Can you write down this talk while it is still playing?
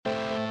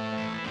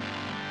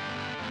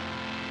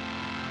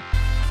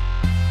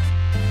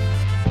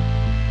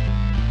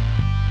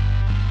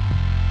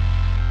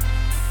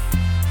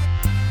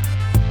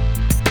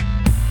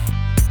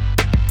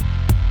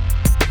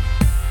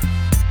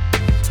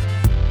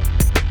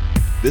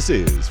This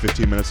is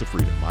 15 Minutes of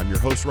Freedom. I'm your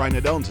host, Ryan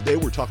Adell, and today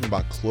we're talking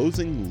about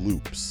closing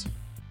loops.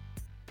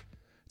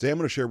 Today I'm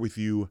going to share with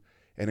you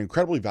an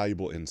incredibly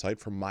valuable insight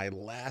from my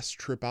last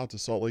trip out to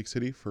Salt Lake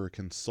City for a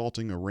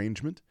consulting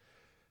arrangement,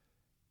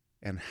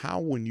 and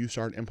how when you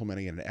start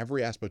implementing it in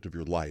every aspect of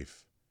your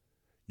life,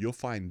 you'll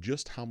find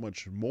just how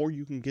much more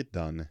you can get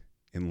done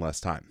in less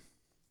time.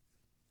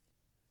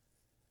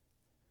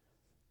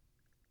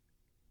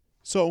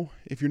 So,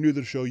 if you're new to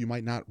the show, you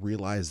might not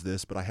realize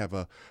this, but I have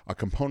a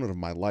component of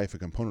my life, a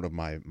component of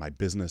my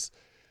business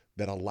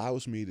that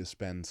allows me to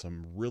spend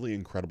some really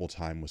incredible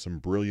time with some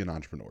brilliant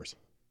entrepreneurs.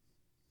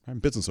 I'm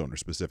business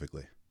owners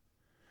specifically.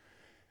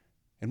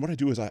 And what I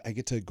do is I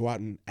get to go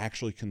out and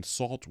actually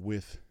consult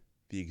with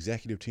the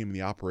executive team and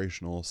the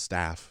operational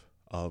staff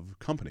of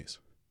companies.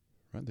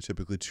 Right? They're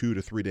typically 2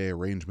 to 3 day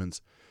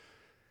arrangements,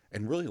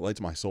 and really lights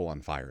my soul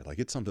on fire. Like,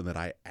 it's something that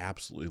I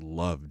absolutely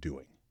love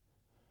doing.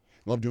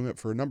 I love doing it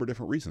for a number of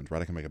different reasons,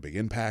 right? I can make a big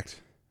impact.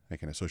 I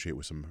can associate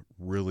with some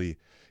really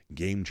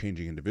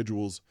game-changing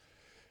individuals.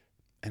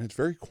 And it's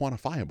very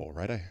quantifiable,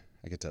 right?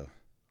 I get to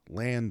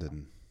land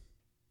and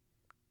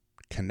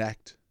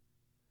connect,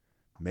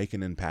 make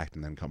an impact,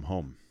 and then come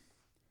home.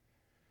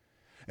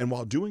 And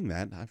while doing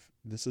that,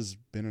 this has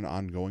been an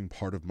ongoing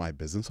part of my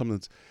business, something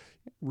that's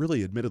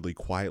really admittedly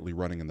quietly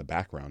running in the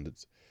background.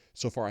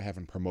 So far I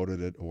haven't promoted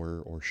it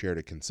or shared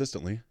it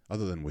consistently,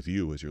 other than with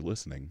you as you're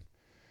listening.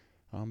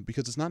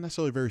 Because it's not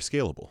necessarily very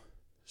scalable.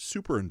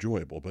 Super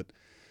enjoyable, but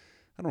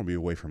I don't want to be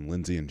away from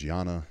Lindsay and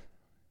Gianna.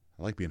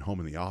 I like being home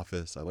in the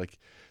office. I like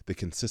the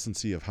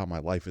consistency of how my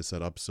life is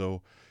set up, so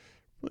I'm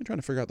really trying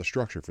to figure out the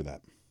structure for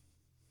that.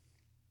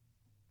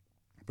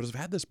 But as I've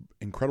had this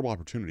incredible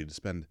opportunity to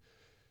spend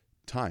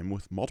time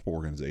with multiple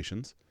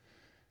organizations,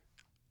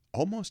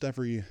 almost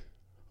every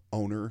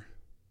owner,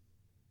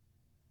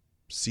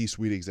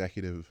 C-suite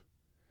executive,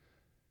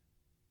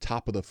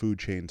 top of the food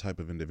chain type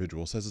of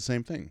individual says the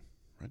same thing.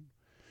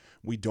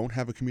 We don't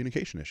have a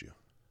communication issue.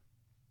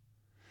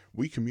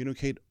 We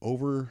communicate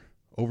over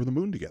the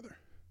moon together.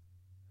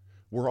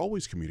 We're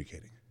always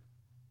communicating.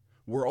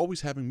 We're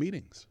always having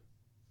meetings.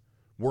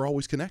 We're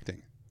always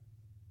connecting.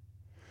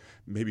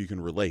 Maybe you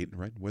can relate,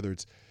 right? Whether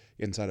it's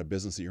inside a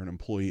business that you're an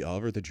employee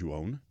of or that you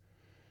own,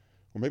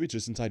 or maybe it's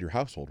just inside your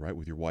household, right?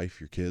 With your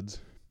wife, your kids,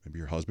 maybe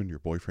your husband, your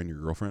boyfriend,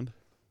 your girlfriend.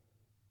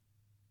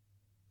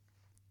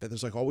 That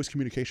there's like always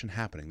communication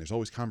happening. There's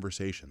always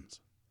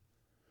conversations.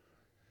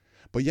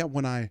 But yet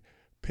when I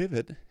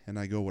pivot and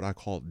I go what I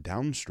call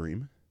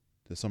downstream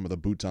to some of the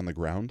boots on the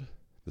ground,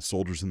 the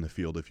soldiers in the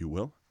field, if you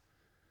will,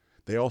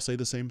 they all say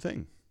the same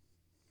thing.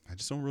 I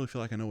just don't really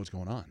feel like I know what's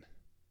going on.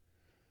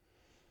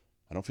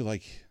 I don't feel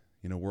like,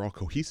 we're all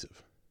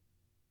cohesive.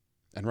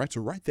 And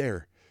so right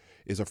there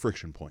is a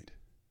friction point,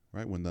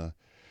 right? When the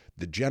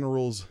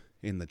generals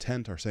in the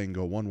tent are saying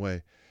go one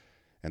way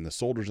and the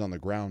soldiers on the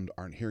ground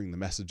aren't hearing the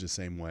message the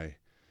same way,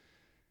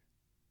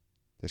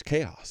 there's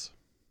chaos.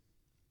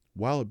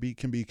 While it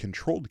can be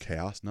controlled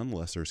chaos,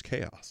 nonetheless, there's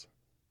chaos.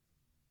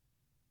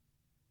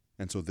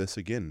 And so this,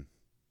 again,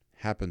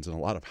 happens in a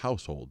lot of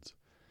households.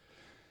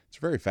 It's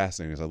very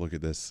fascinating as I look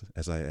at this,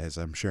 as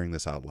I'm sharing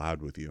this out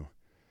loud with you,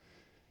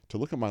 to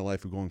look at my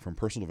life of going from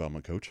personal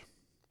development coach,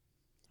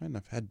 and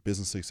I've had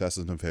business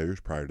successes and failures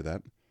prior to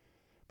that,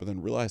 but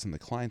then realizing the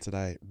clients that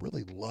I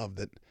really loved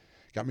that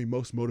got me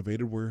most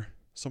motivated were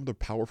some of the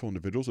powerful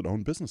individuals that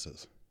own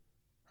businesses,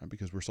 right?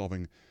 Because we're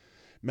solving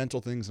mental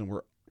things and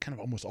we're kind of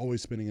almost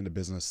always spinning into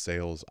business,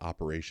 sales,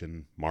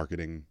 operation,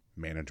 marketing,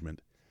 management.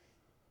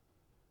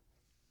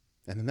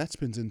 And then that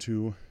spins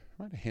into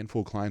a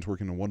handful of clients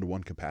working in a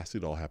one-to-one capacity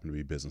that all happen to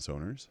be business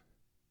owners.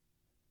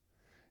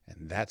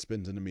 And that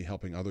spins into me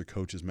helping other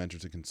coaches,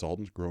 mentors, and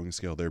consultants growing and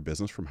scale their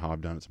business from how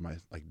I've done it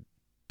to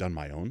done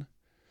my own.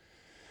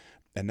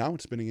 And now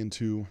it's spinning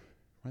into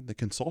the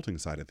consulting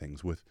side of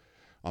things with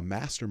a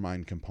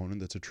mastermind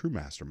component that's a true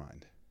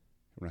mastermind.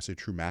 When I say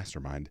true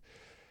mastermind,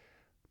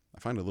 I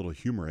find it a little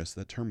humorous.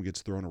 That term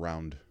gets thrown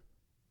around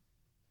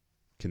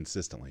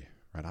consistently,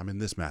 right? I'm in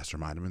this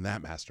mastermind. I'm in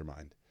that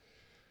mastermind.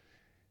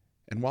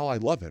 And while I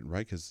love it,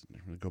 right, because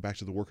go back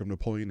to the work of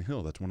Napoleon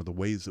Hill, that's one of the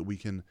ways that we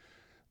can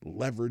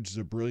leverage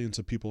the brilliance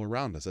of people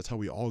around us. That's how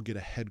we all get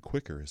ahead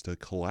quicker, is to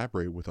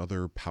collaborate with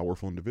other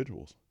powerful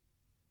individuals.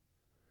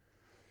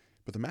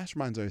 But the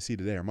masterminds I see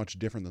today are much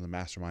different than the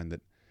mastermind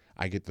that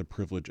I get the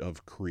privilege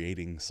of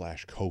creating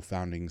 /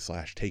 co-founding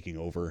 / taking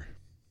over,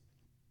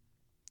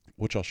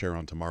 which I'll share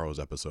on tomorrow's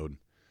episode.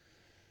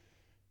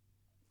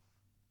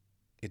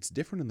 It's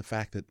different in the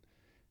fact that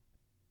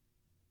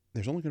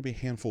there's only going to be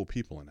a handful of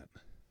people in it.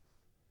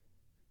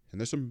 And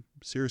there's some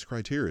serious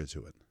criteria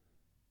to it.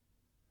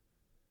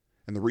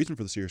 And the reason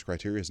for the serious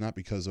criteria is not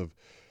because of,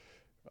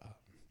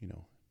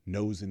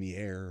 nose in the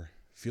air,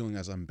 feeling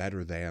as I'm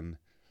better than,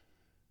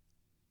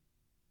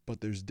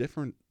 but there's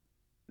different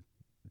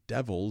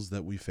devils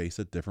that we face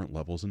at different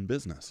levels in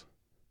business.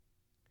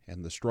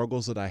 And the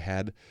struggles that I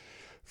had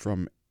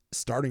from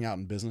starting out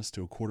in business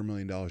to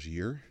 $250,000 a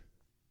year,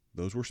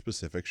 those were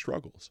specific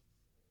struggles.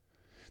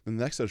 Then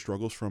the next set of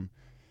struggles from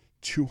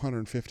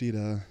 250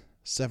 to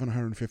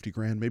 $750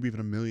 grand, maybe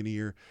even $1 million a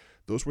year,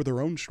 those were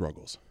their own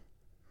struggles,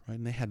 right?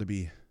 And they had to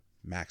be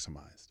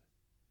maximized.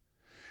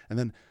 And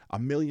then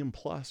 $1 million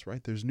plus,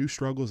 right? There's new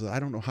struggles that I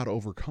don't know how to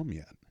overcome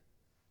yet.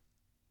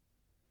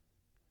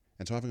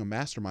 And so having a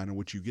mastermind in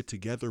which you get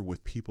together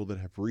with people that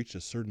have reached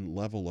a certain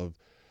level of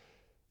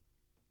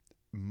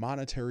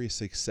monetary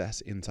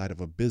success inside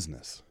of a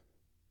business,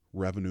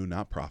 revenue,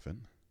 not profit,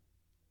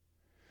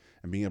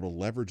 and being able to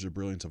leverage the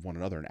brilliance of one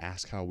another and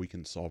ask how we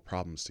can solve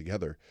problems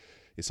together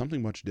is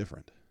something much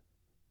different.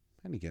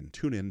 And again,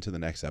 tune in to the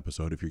next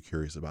episode if you're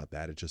curious about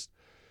that. It's just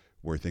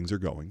where things are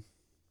going.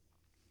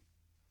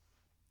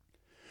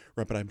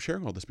 Right, but I'm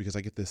sharing all this because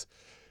I get this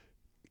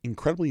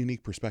incredibly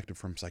unique perspective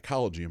from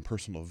psychology and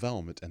personal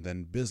development, and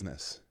then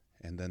business,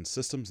 and then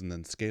systems, and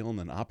then scale, and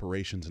then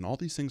operations, and all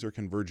these things are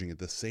converging at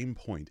the same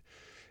point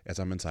as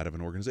I'm inside of an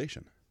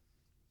organization.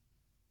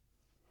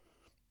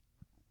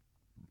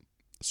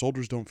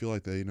 Soldiers don't feel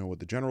like they know what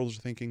the generals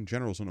are thinking.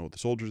 Generals don't know what the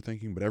soldiers are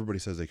thinking, but everybody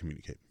says they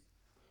communicate.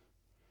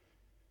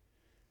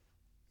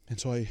 And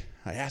so I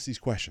ask these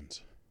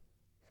questions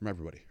from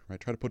everybody, right?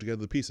 Try to put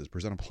together the pieces,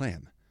 present a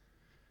plan.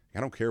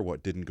 I don't care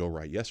what didn't go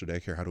right yesterday. I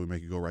care how do we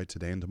make it go right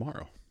today and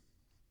tomorrow.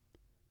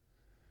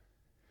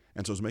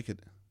 And so to make it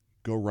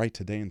go right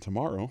today and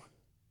tomorrow,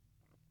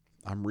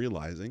 I'm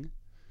realizing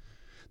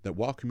that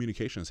while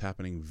communication is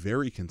happening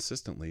very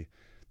consistently,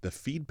 the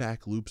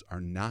feedback loops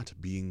are not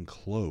being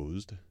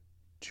closed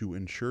to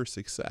ensure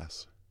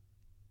success.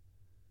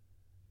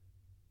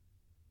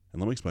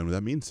 And let me explain what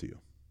that means to you.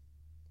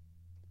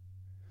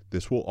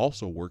 This will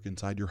also work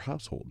inside your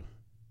household,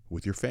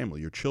 with your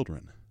family, your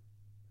children,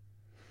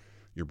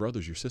 your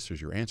brothers, your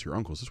sisters, your aunts, your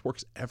uncles. This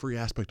works every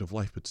aspect of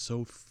life, but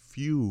so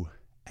few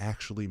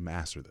actually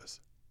master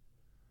this.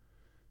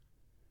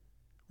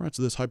 Right,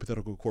 so this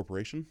hypothetical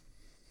corporation,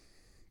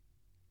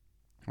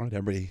 all right,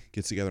 everybody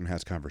gets together and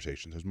has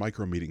conversations. There's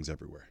micro meetings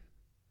everywhere.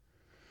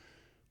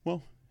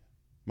 Well,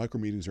 micro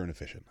meetings are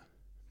inefficient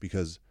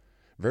because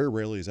very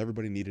rarely is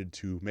everybody needed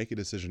to make a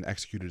decision,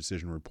 execute a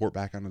decision, report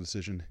back on a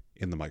decision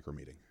in the micro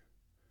meeting.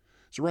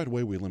 So right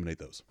away, we eliminate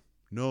those.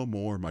 No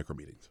more micro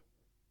meetings.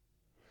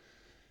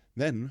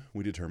 Then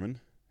we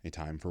determine a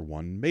time for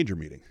one major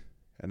meeting.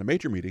 And a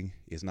major meeting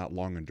is not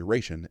long in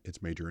duration,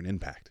 it's major in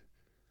impact.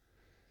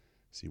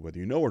 See, whether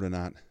you know it or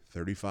not,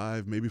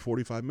 35, maybe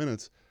 45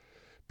 minutes,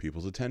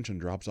 people's attention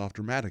drops off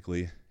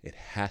dramatically. It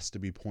has to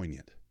be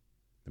poignant.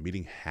 The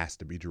meeting has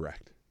to be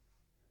direct.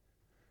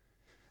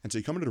 And so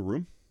you come into the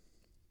room,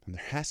 and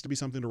there has to be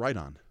something to write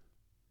on.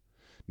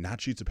 Not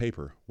sheets of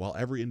paper. While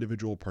every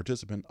individual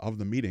participant of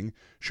the meeting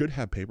should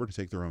have paper to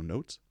take their own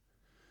notes,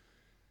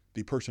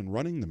 the person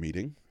running the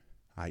meeting,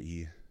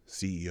 i.e.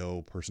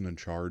 CEO, person in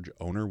charge,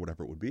 owner,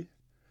 whatever it would be,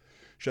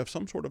 should have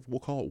some sort of, we'll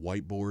call it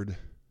whiteboard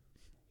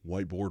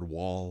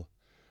wall,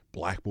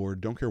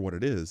 blackboard, don't care what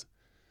it is,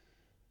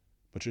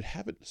 but should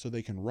have it so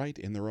they can write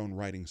in their own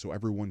writing so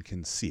everyone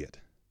can see it.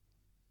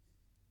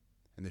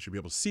 And they should be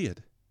able to see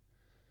it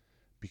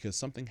because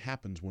something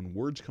happens when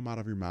words come out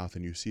of your mouth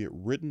and you see it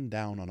written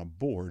down on a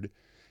board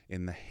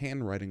in the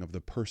handwriting of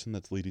the person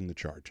that's leading the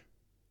charge.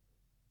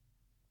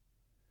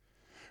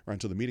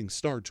 Right, so the meeting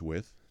starts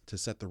with, to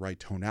set the right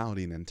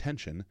tonality and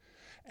intention,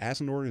 as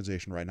an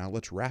organization right now,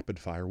 let's rapid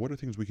fire. What are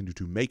things we can do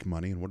to make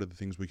money and what are the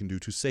things we can do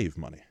to save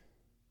money?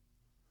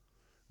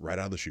 Right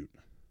out of the chute.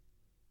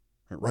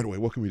 Right away,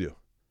 what can we do?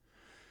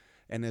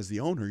 And as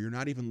the owner, you're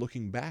not even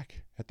looking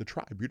back at the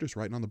tribe. You're just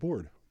writing on the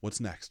board.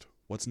 What's next?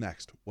 What's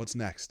next? What's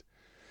next?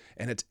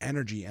 And it's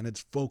energy and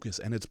it's focus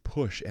and it's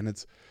push and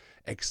it's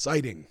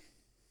exciting.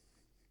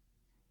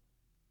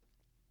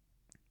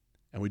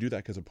 And we do that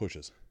because it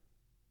pushes.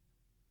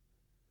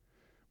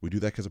 We do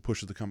that because it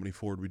pushes the company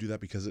forward. We do that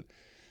because it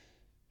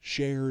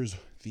shares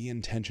the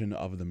intention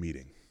of the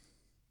meeting.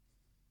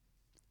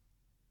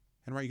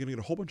 And right, you're going to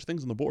get a whole bunch of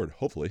things on the board,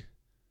 hopefully.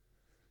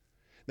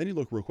 Then you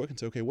look real quick and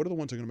say, okay, what are the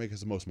ones that are going to make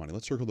us the most money?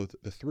 Let's circle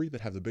the three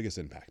that have the biggest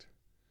impact.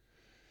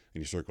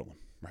 And you circle them,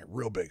 right?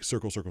 Real big,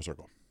 circle, circle,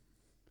 circle.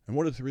 And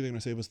what are the three that are going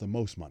to save us the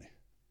most money?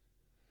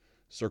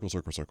 Circle,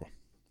 circle, circle.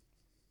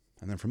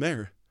 And then from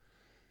there,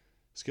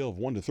 scale of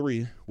 1 to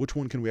 3, which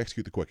one can we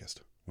execute the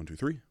quickest? 1, 2,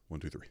 3, 1,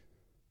 2, 3.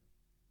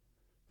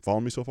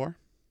 Following me so far?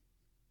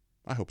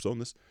 I hope so. And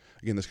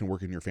this can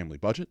work in your family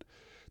budget.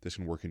 This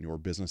can work in your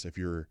business if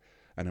you're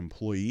an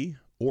employee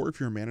or if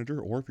you're a manager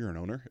or if you're an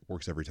owner. It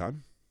works every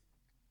time.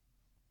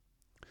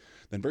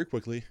 Then very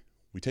quickly,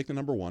 we take the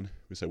number 1.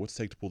 We say, what's it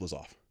take to pull this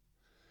off?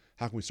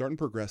 How can we start and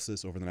progress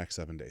this over the next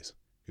 7 days?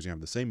 Because you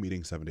have the same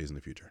meeting 7 days in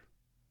the future.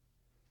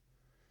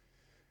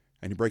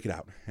 And you break it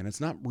out. And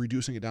it's not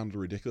reducing it down to the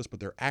ridiculous, but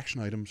they're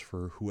action items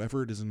for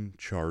whoever it is in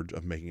charge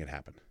of making it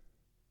happen.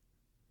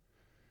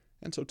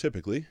 And so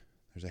typically,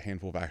 there's a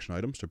handful of action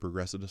items to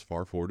progress it as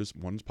far forward as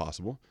one as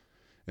possible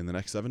in the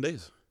next 7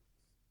 days.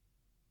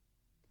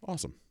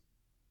 Awesome.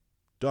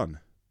 Done.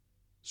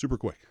 Super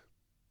quick.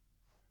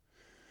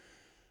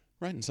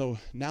 Right, and so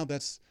now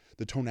that's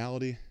the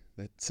tonality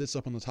that sits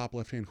up on the top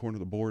left-hand corner of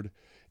the board.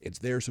 It's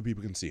there so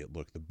people can see it.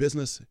 Look, the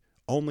business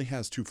only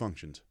has 2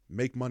 functions.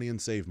 Make money and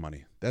save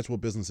money. That's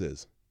what business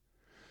is.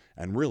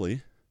 And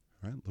really,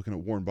 right? Looking at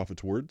Warren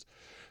Buffett's words,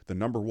 the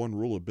number one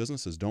rule of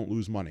business is don't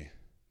lose money.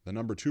 The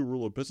number two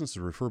rule of business is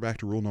refer back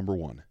to rule number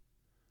one.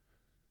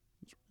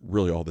 That's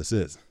really all this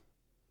is.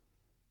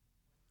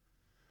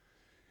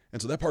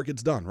 And so that part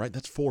gets done, right?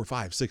 That's 4,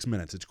 5, 6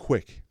 minutes. It's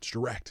quick. It's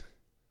direct.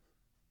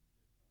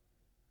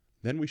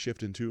 Then we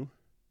shift into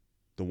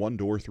the 1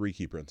 door, 3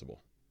 key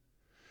principle.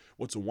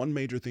 What's the one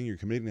major thing you're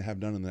committing to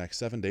have done in the next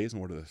 7 days,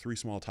 and what are the 3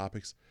 small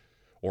topics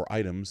or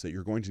items that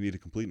you're going to need to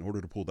complete in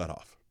order to pull that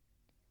off?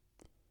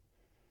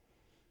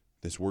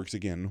 This works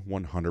again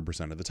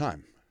 100% of the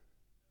time.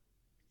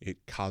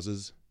 It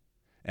causes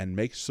and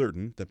makes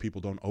certain that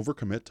people don't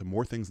overcommit to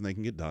more things than they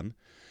can get done.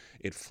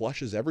 It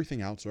flushes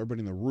everything out so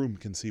everybody in the room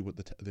can see what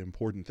the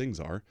important things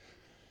are.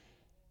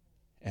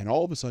 And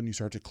all of a sudden you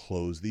start to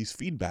close these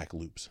feedback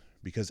loops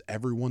because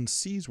everyone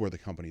sees where the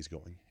company's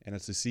going. And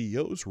it's the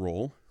CEO's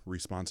role,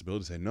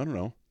 responsibility to say,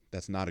 no,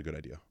 that's not a good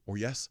idea. Or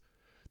yes,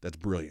 that's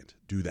brilliant.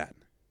 Do that.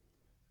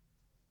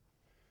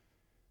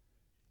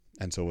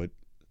 And so it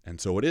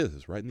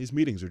is, right? And these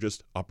meetings are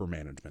just upper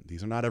management.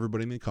 These are not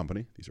everybody in the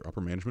company. These are upper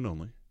management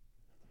only.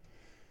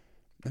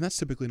 And that's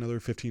typically another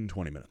 15,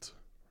 20 minutes.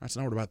 That's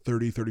now about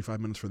 30, 35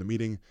 minutes for the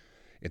meeting.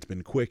 It's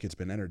been quick. It's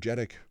been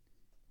energetic.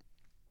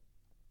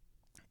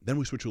 Then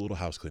we switch to a little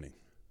house cleaning.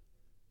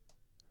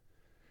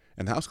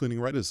 And the house cleaning,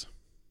 right, is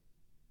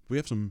we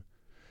have some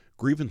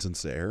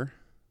grievances to air.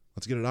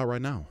 Let's get it out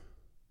right now.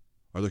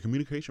 Are there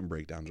communication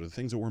breakdowns? Are there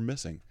things that we're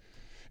missing?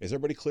 Is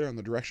everybody clear on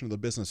the direction of the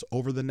business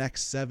over the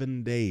next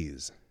 7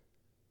 days?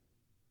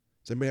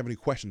 Does anybody have any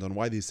questions on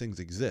why these things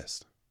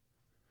exist?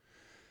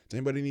 Does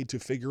anybody need to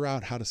figure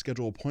out how to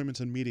schedule appointments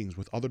and meetings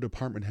with other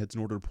department heads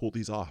in order to pull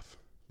these off?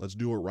 Let's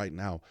do it right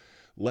now.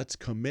 Let's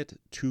commit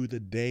to the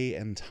day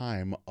and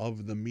time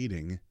of the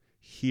meeting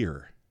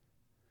here.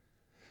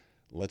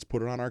 Let's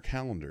put it on our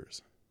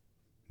calendars.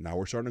 Now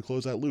we're starting to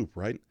close that loop,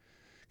 right?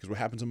 Because what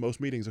happens in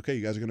most meetings, okay,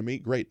 you guys are going to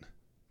meet? Great.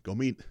 Go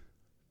meet.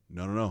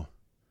 No.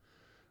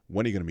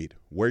 When are you going to meet?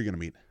 Where are you going to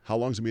meet? How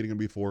long is the meeting going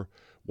to be for?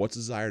 What's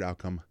the desired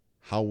outcome?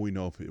 How will we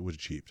know if it was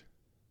achieved?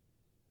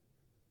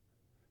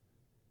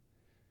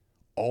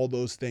 All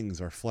those things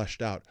are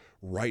fleshed out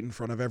right in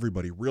front of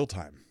everybody, real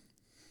time.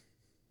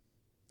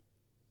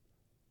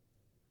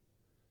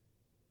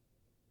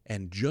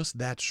 And just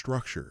that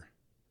structure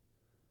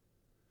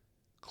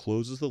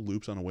closes the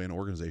loops on the way an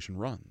organization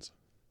runs.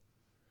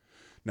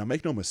 Now,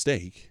 make no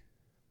mistake,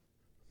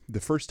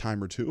 the first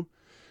time or two,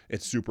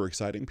 it's super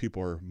exciting.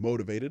 People are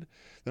motivated.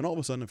 Then all of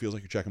a sudden, it feels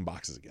like you're checking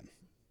boxes again.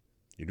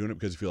 You're doing it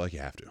because you feel like you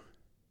have to.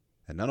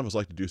 And none of us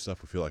like to do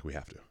stuff we feel like we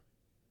have to.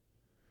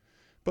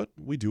 But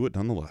we do it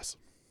nonetheless.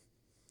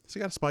 So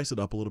you got to spice it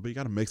up a little bit. You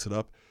got to mix it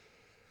up.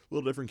 A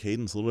little different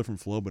cadence, a little different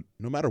flow. But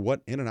no matter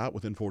what, in and out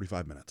within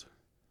 45 minutes.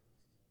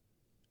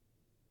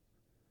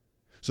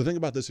 So think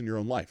about this in your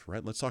own life,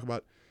 right? Let's talk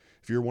about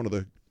if you're one of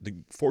the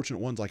fortunate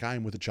ones like I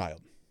am with a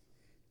child.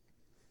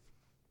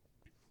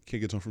 Kid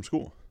gets home from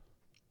school.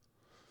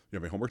 You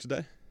have any homework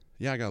today?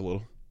 Yeah, I got a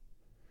little.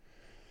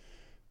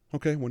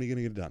 Okay, when are you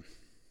going to get it done?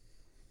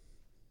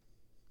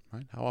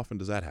 Right? How often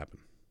does that happen?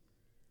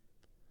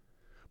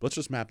 But let's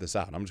just map this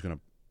out. I'm just going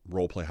to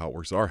role play how it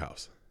works at our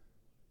house.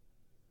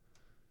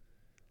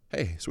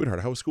 Hey,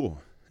 sweetheart, how was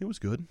school? It was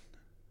good.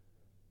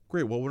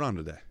 Great, what went on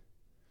today?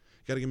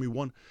 Got to give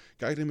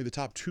me the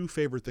top 2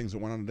 favorite things that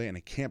went on today, and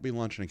it can't be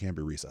lunch and it can't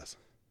be recess.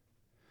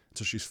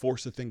 So she's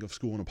forced to think of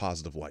school in a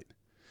positive light.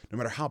 No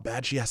matter how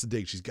bad she has to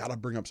dig, she's got to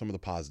bring up some of the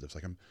positives.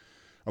 Like,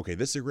 okay,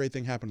 this is a great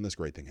thing happened and this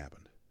great thing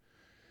happened.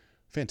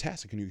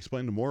 Fantastic. Can you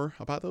explain more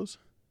about those?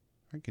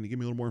 Right, can you give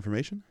me a little more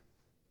information?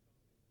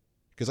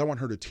 Because I want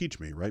her to teach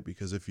me, right?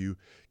 Because if you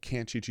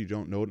can't teach, you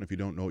don't know it. And if you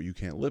don't know it, you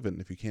can't live it.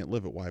 And if you can't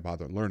live it, why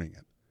bother learning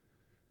it?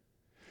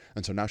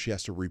 And so now she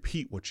has to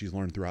repeat what she's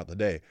learned throughout the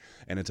day.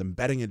 And it's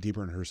embedding it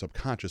deeper in her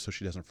subconscious so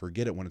she doesn't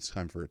forget it when it's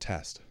time for a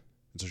test.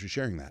 And so she's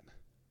sharing that.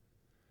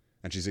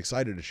 And she's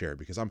excited to share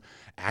because I'm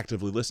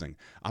actively listening.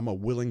 I'm a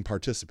willing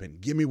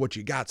participant. Give me what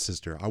you got,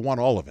 sister. I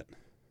want all of it.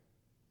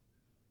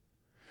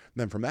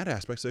 Then from that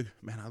aspect, say,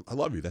 man, I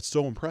love you. That's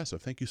so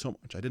impressive. Thank you so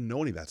much. I didn't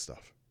know any of that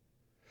stuff.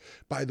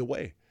 By the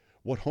way,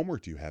 what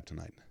homework do you have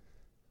tonight?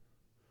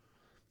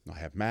 I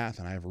have math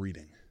and I have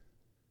reading.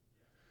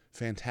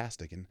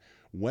 Fantastic. And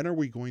when are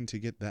we going to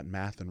get that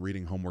math and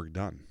reading homework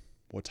done?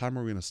 What time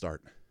are we going to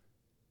start?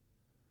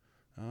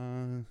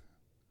 How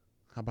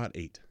about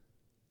 8?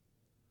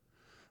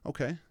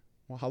 Okay.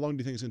 Well, how long do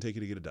you think it's going to take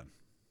you to get it done?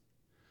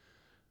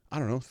 I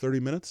don't know, 30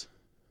 minutes?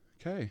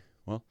 Okay.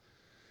 Well,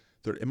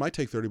 it might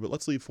take 30, but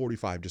let's leave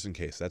 45 just in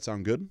case. That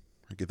sound good?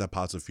 I get that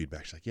positive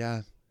feedback. She's like,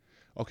 yeah,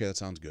 okay, that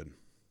sounds good.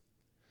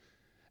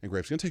 And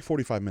great, it's going to take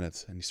 45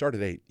 minutes, and you start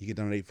at 8. You get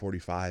done at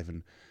 8:45,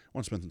 and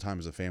want to spend some time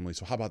as a family.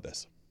 So how about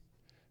this?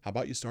 How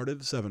about you start at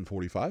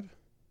 7:45?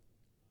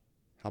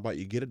 How about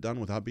you get it done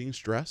without being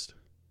stressed?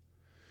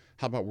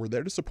 How about we're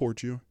there to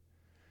support you?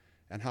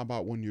 And how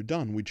about when you're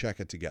done, we check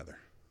it together?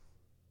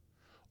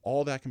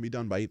 All that can be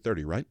done by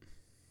 8:30, right?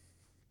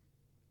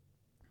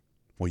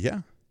 Well,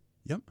 yeah.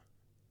 Yep.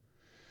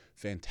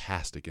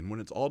 Fantastic. And when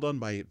it's all done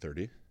by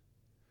 8:30,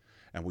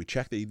 and we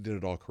check that you did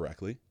it all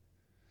correctly,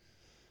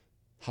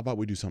 How about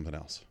we do something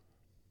else?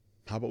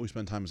 How about we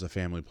spend time as a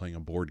family playing a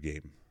board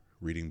game,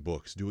 reading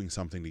books, doing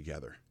something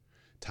together?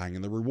 Tying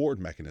in the reward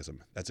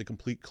mechanism. That's a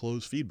complete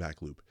closed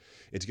feedback loop.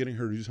 It's getting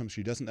her to do something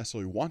she doesn't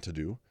necessarily want to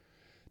do,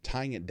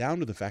 tying it down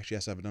to the fact she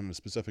has to have it done in a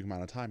specific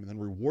amount of time, and then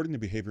rewarding the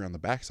behavior on the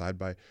backside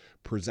by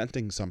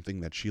presenting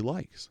something that she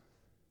likes.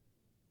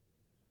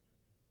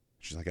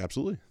 She's like,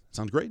 absolutely.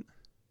 Sounds great.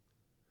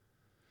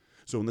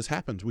 So when this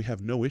happens, we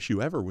have no issue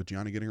ever with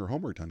Gianna getting her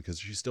homework done because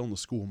she's still in the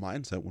school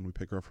mindset when we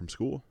pick her up from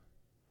school.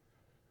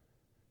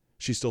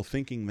 She's still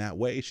thinking that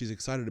way. She's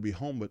excited to be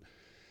home, but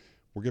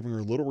we're giving her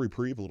a little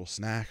reprieve, a little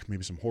snack,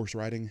 maybe some horse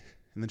riding,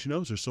 and then she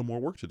knows there's still more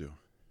work to do.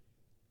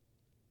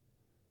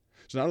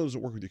 So not only does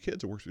it work with your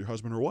kids, it works with your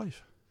husband or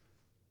wife.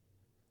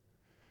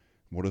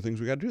 What are the things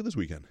we got to do this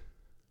weekend?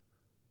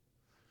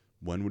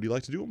 When would you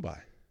like to do them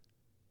by?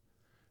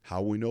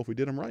 How will we know if we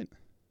did them right?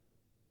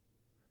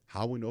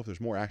 How will we know if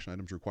there's more action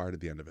items required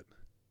at the end of it?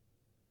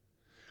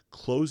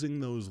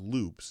 Closing those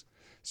loops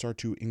start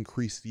to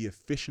increase the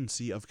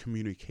efficiency of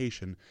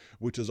communication,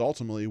 which is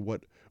ultimately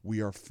what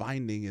we are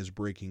finding is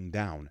breaking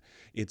down.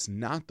 It's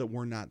not that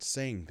we're not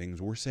saying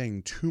things. We're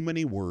saying too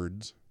many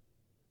words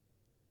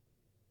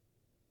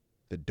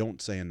that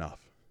don't say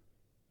enough.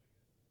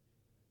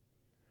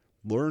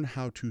 Learn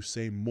how to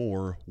say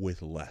more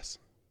with less.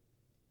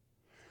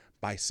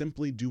 By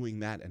simply doing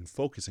that and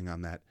focusing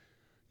on that,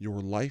 your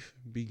life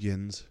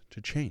begins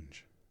to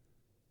change.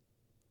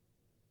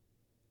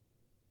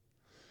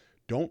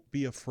 Don't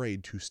be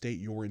afraid to state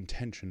your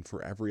intention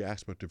for every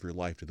aspect of your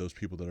life to those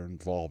people that are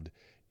involved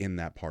in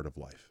that part of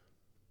life.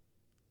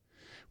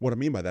 What I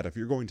mean by that, if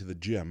you're going to the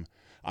gym,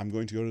 I'm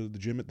going to go to the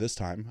gym at this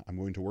time, I'm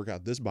going to work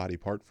out this body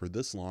part for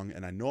this long,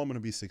 and I know I'm going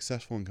to be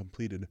successful and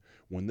completed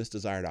when this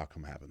desired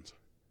outcome happens.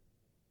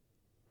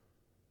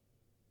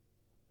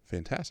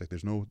 Fantastic.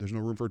 There's no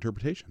room for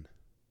interpretation.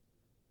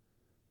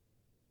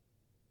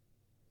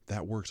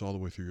 That works all the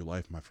way through your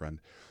life, my friend.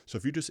 So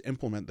if you just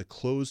implement the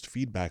closed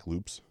feedback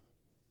loops,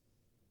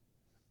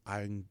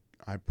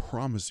 I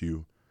promise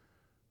you,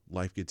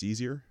 life gets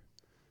easier,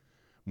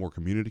 more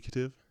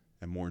communicative,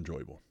 and more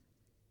enjoyable.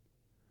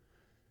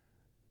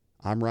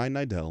 I'm Ryan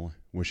Nidell,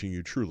 wishing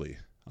you truly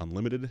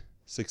unlimited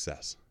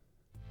success.